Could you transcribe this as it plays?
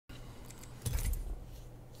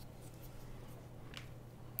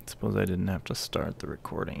suppose I didn't have to start the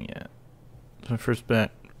recording yet. It's my first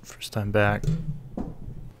time back.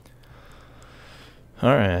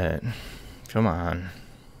 Alright. Come on.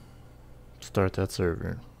 Start that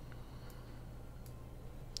server.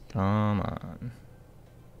 Come on.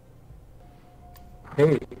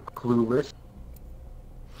 Hey, Clueless.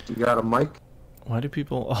 You got a mic? Why do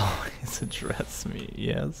people always address me?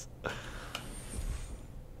 Yes.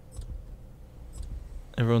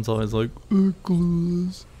 Everyone's always like,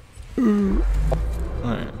 Clueless.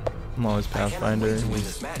 Alright. I'm always Pathfinder.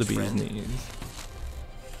 He's the bee's knees.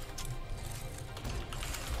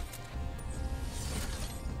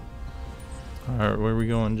 Alright, where are we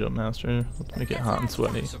going, Jump Master? Let's make it hot and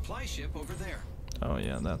sweaty. Supply ship over there. Oh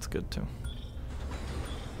yeah, that's good too.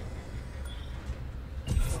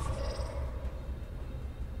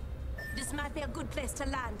 This might be a good place to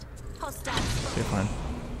land. Hostiles. Okay, fine.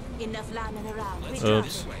 Enough landing around.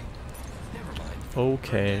 Oops. Never mind.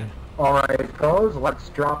 Okay. Alright, fellas, let's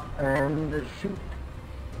drop and shoot.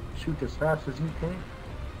 Shoot as fast as you can.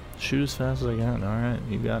 Shoot as fast as I can. Alright,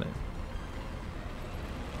 you got it.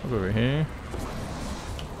 Look over here.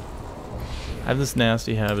 I have this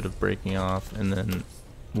nasty habit of breaking off and then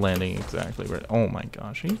landing exactly where... Oh my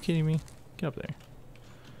gosh, are you kidding me? Get up there.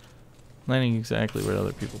 Landing exactly where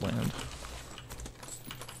other people land.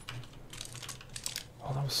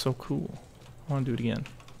 Oh, that was so cool. I want to do it again.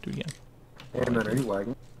 Do it again. Hey man, are you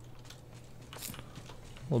lagging?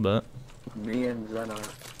 A little bit. Me and Zen are.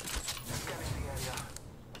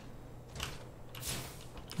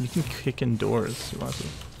 You can kick in doors. You want to?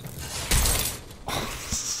 Oh,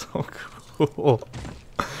 so cool.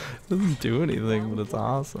 Doesn't do anything, but it's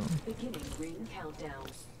awesome.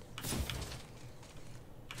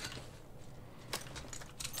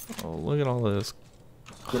 Oh, look at all this.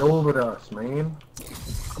 Get over to us, man.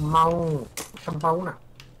 Come on. Shampona.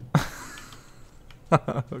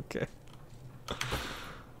 Okay.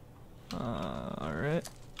 Alright.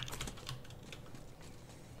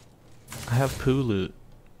 I have poo loot.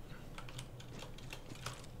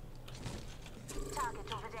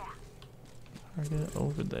 Target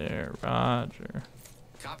over there. Roger.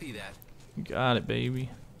 Copy that. You got it, baby.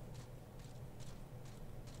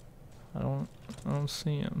 I don't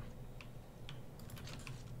see him.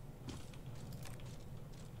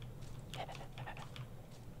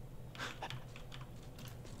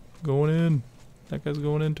 Going in. That guy's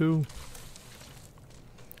going in too.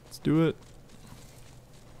 Let's do it.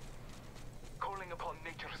 Calling upon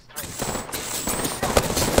nature's strength.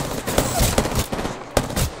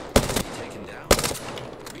 Taken down.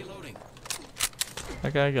 Reloading.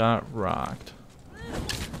 That guy got rocked.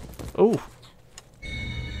 Oh!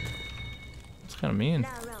 That's kind of mean.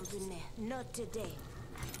 Not today.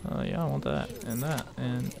 Yeah, I want that and that,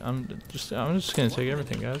 and I'm just gonna take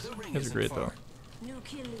everything, guys. You guys are great though. New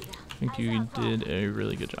kill leader. I think you did a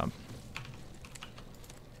really good job.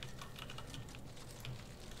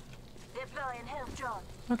 Deploying health drone.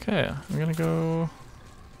 Okay, I'm gonna go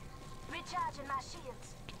Recharging my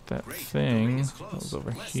shields. get that Great, the thing ring is that was close.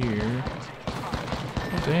 over Less here.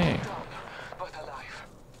 Oh dang. But alive.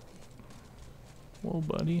 Whoa,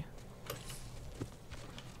 buddy.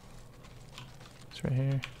 It's right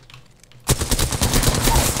here.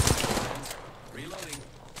 Reloading.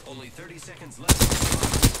 Only 30 seconds left.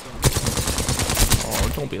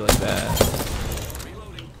 Oh, don't be like that.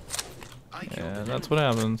 Reloading. I killed Yeah, the that's what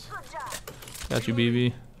happens. Good job. Got you,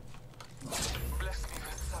 BB. Bless me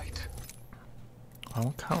with sight. I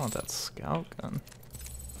don't kind of want that scout gun.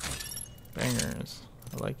 Bangers.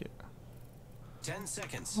 I like it. 10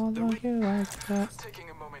 seconds. I They're like it like that. Taking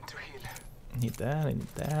a moment to heal. I need that, I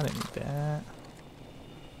need that, I need that.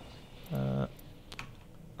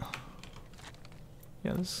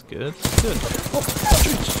 Yeah, this is good. This is good. Oh,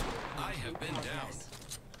 jeez. I have been down.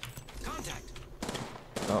 Contact.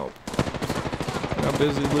 Oh. I got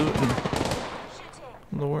busy looting. Shooting.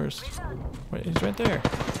 I'm the worst. Wait, he's right there.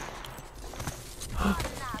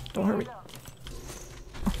 Don't hurt me.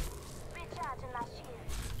 Recharging my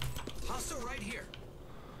shields. Hostile right here.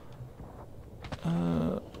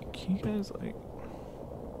 Can you guys, like,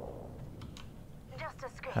 Just a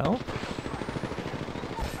script. help?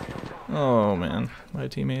 Oh, man. My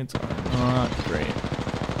teammates are not great.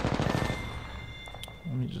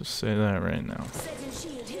 Let me just say that right now. Setting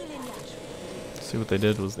shield. Healing ya. See, what they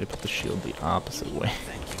did was they put the shield the opposite way.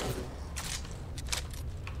 Thank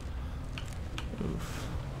you. Oof.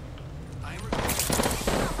 I'm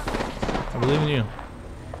I believe in you.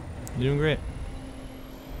 You're doing great.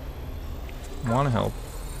 I want to help.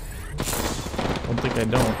 Don't think I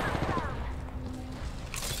don't.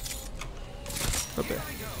 Up there.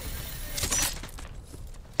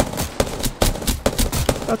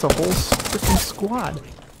 That's a whole freaking squad.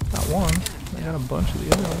 Not one. I got a bunch of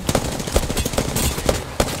the other ones.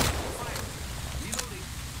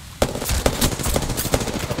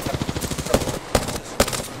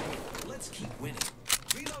 Let's keep winning.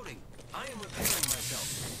 Reloading. I am repairing myself.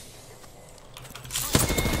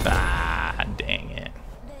 Ah, dang it.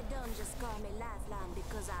 They don't just call me Lifeline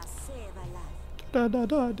because I save a life. Da, da,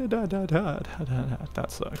 da, da, da, da, da, da, da. That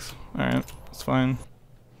sucks. Alright, it's fine.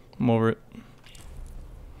 I'm over it.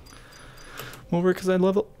 I'm over it because I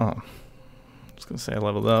leveled. Oh. I was going to say I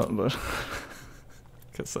leveled up, but.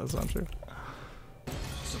 Guess that's not true.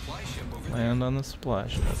 Supply ship over there. Land on the supply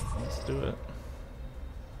ship. Let's do it.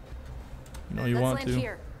 You know you want to.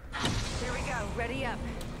 Here we go. Ready up.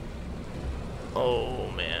 Oh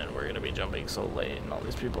man, we're gonna be jumping so late and all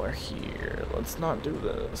these people are here. Let's not do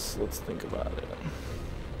this. Let's think about it.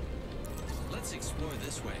 Let's explore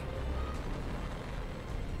this way.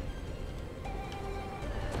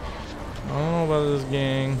 I don't know about this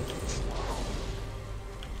gang.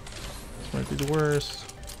 This might be the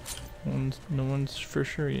worst. No one's for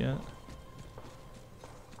sure yet.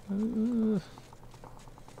 I don't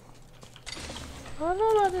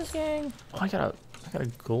know about this gang. Oh, I got a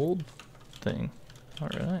gold thing. All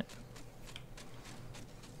right.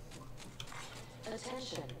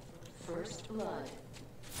 Attention. First blood.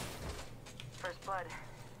 First blood.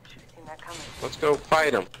 Should have seen that coming. Let's go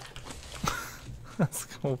fight him. Let's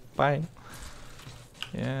go fight.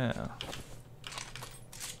 Yeah.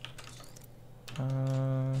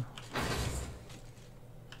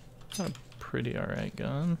 Got a pretty alright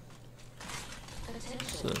gun.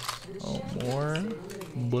 What's this? Oh, more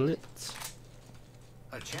bullets.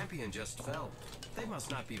 A champion just fell. They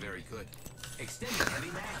must not be very good. Extended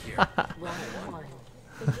heavy mag here.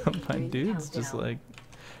 My dude's just like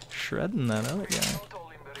shredding that other guy. Not all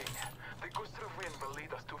in the ring. The gust of wind will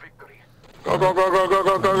lead us to victory. Go, go, go, go, go,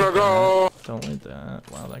 go, go, go, go. Don't like that.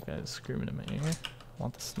 Wow, that guy's screaming at me. I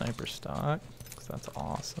want the sniper stock, because that's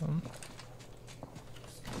awesome.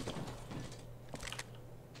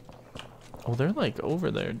 Oh, they're like over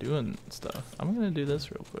there doing stuff. I'm gonna do this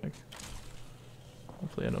real quick.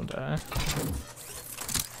 Hopefully I don't die.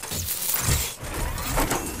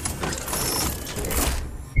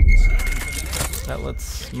 That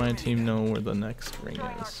lets my team know where the next ring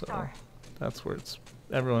is, so that's where it's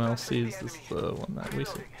everyone else sees this is the one that we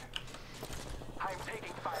see. I'm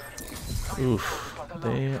taking fire. Oof,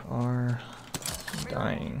 they are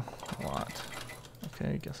dying a lot.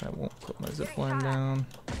 Okay, I guess I won't put my zipline down.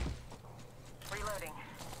 Reloading.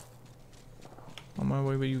 On my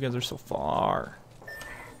way, but you guys are so far.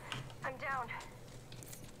 I'm down.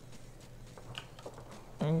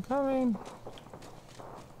 I'm coming.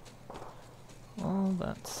 Oh,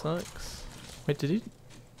 that sucks. Wait, did he?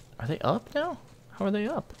 Are they up now? How are they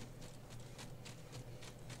up?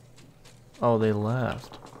 Oh, they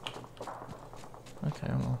left. Okay,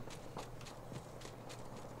 well.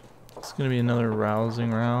 It's gonna be another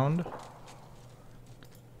rousing round.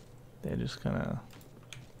 They just kind of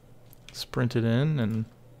sprinted in, and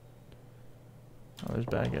oh, there's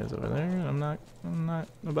bad guys over there. I'm not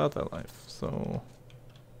about that life. So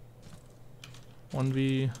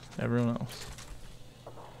 1v everyone else.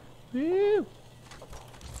 Woo!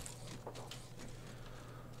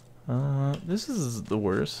 This is the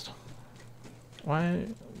worst. Why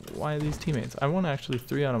these teammates? I won actually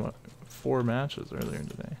 3 out of 4 matches earlier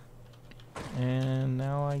today. And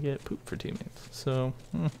now I get pooped for teammates. So,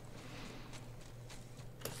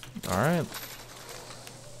 alright.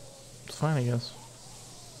 It's fine, I guess.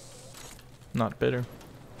 Not bitter.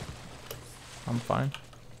 I'm fine.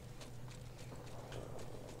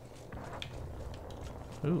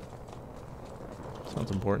 Ooh.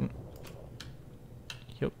 Sounds important.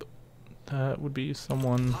 Yep. That would be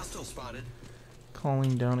someone Hostile spotted.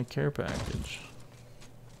 calling down a care package.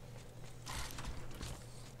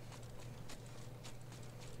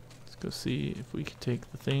 Let's go see if we can take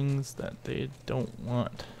the things that they don't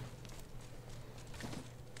want.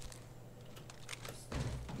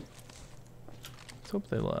 Let's hope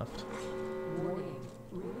they left. Warning.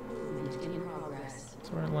 Movement in progress.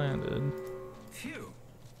 That's where I landed. Phew.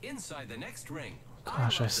 Inside the next ring.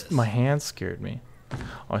 Gosh, love this. my hand scared me.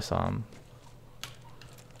 Oh, I saw him.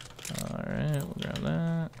 Alright, we'll grab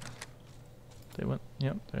that. They went,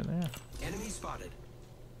 yep, they're there. Enemy spotted.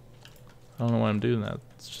 I don't know why I'm doing that.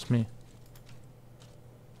 It's just me.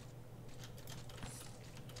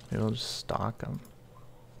 Maybe I'll just stalk them.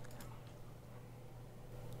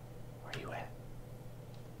 Where you at?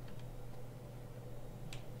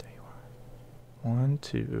 There you are. 1,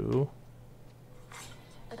 2.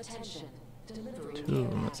 Attention. Delivering 2 of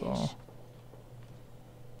them, care that's all. package.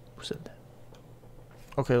 Who said that?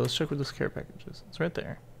 Okay, let's check where this care package is. It's right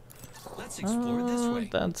there. Let's explore this way.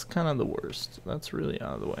 That's kind of the worst. That's really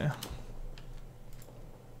out of the way.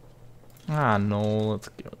 Ah, no. Let's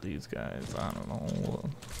get with these guys. I don't know.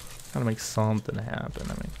 Gotta make something happen.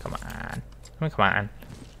 I mean, come on. I mean, come on.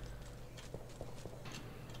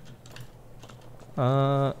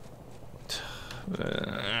 I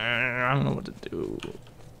don't know what to do.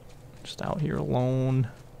 Just out here alone.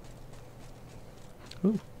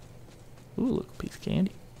 Ooh. Ooh, look, a piece of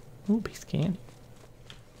candy. Ooh, a piece of candy.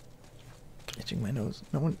 Itching my nose.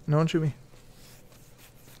 No one shoot me.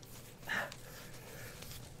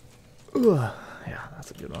 Ooh, yeah,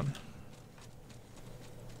 that's a good one.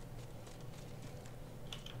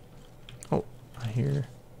 Oh, I hear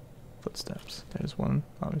footsteps. There's one,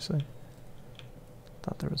 obviously.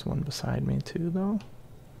 Thought there was one beside me too, though.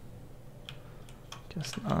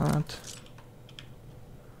 Guess not.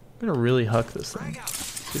 I'm gonna really huck this thing.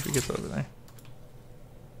 See if he gets over there.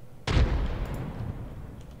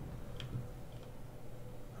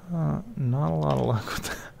 Not a lot of luck with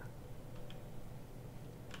that.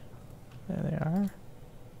 There they are.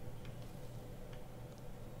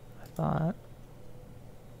 I thought.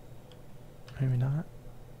 Maybe not.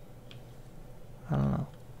 I don't know.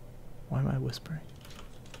 Why am I whispering?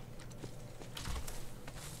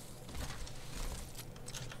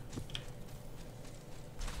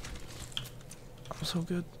 I'm so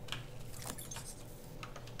good.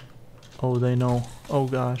 Oh, they know. Oh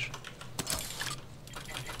gosh.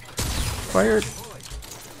 Fired.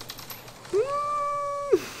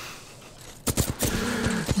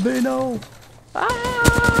 They know. Ah!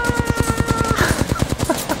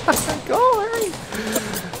 Go, hurry!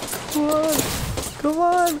 Come on! Come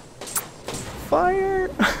on! Fire!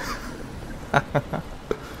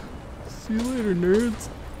 See you later, nerds.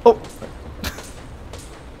 Oh!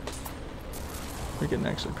 We're getting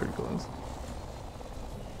actually pretty close.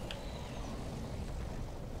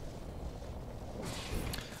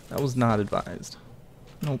 That was not advised.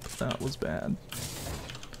 Nope, that was bad.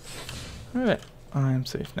 Alright, I'm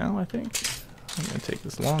safe now, I think. I'm gonna take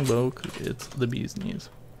this longbow because it's the bee's knees.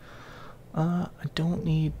 I don't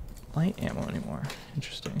need light ammo anymore.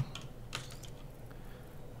 Interesting.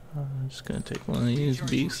 I'm just gonna take one of these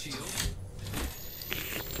beasts.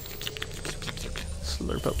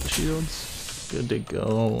 Slurp up the shields. Good to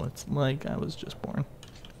go. It's like I was just born.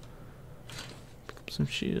 Pick up some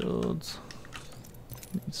shields.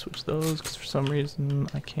 Need to switch those because for some reason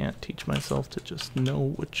I can't teach myself to just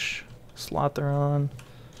know which slot they're on.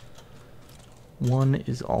 1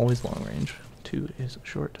 is always long range, 2 is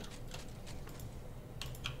short.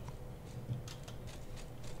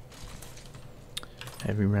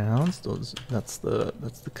 Heavy rounds, that's the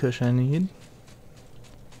cush I need.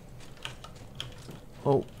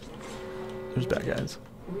 Oh, there's bad guys.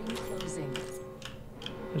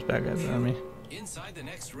 There's bad guys around me. Inside the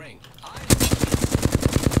next ring.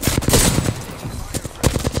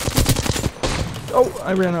 Oh,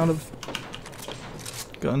 I ran out of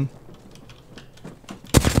gun.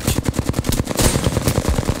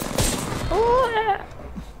 Oh, yeah.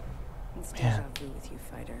 Man. With you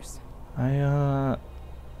fighters.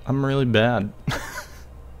 I'm really bad.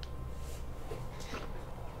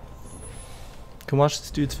 Can watch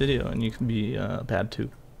this dude's video and you can be bad too.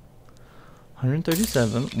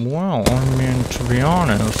 137. Well, I mean, to be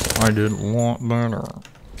honest, I did a lot better.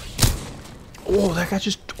 Oh, that guy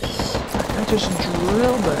just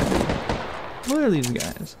drilled that dude. Look at these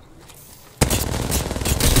guys.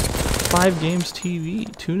 5 Games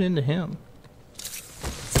TV. Tune into him.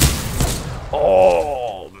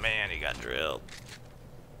 Oh man, he got drilled.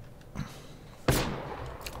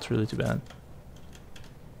 It's really too bad.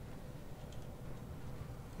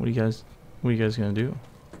 What are you guys gonna do?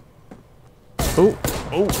 Oh!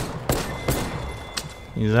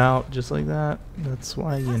 He's out just like that. That's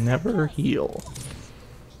why you never heal.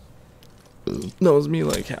 That was me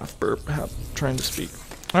like half burp, half trying to speak.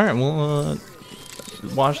 Alright, well,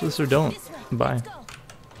 watch this or don't. Bye.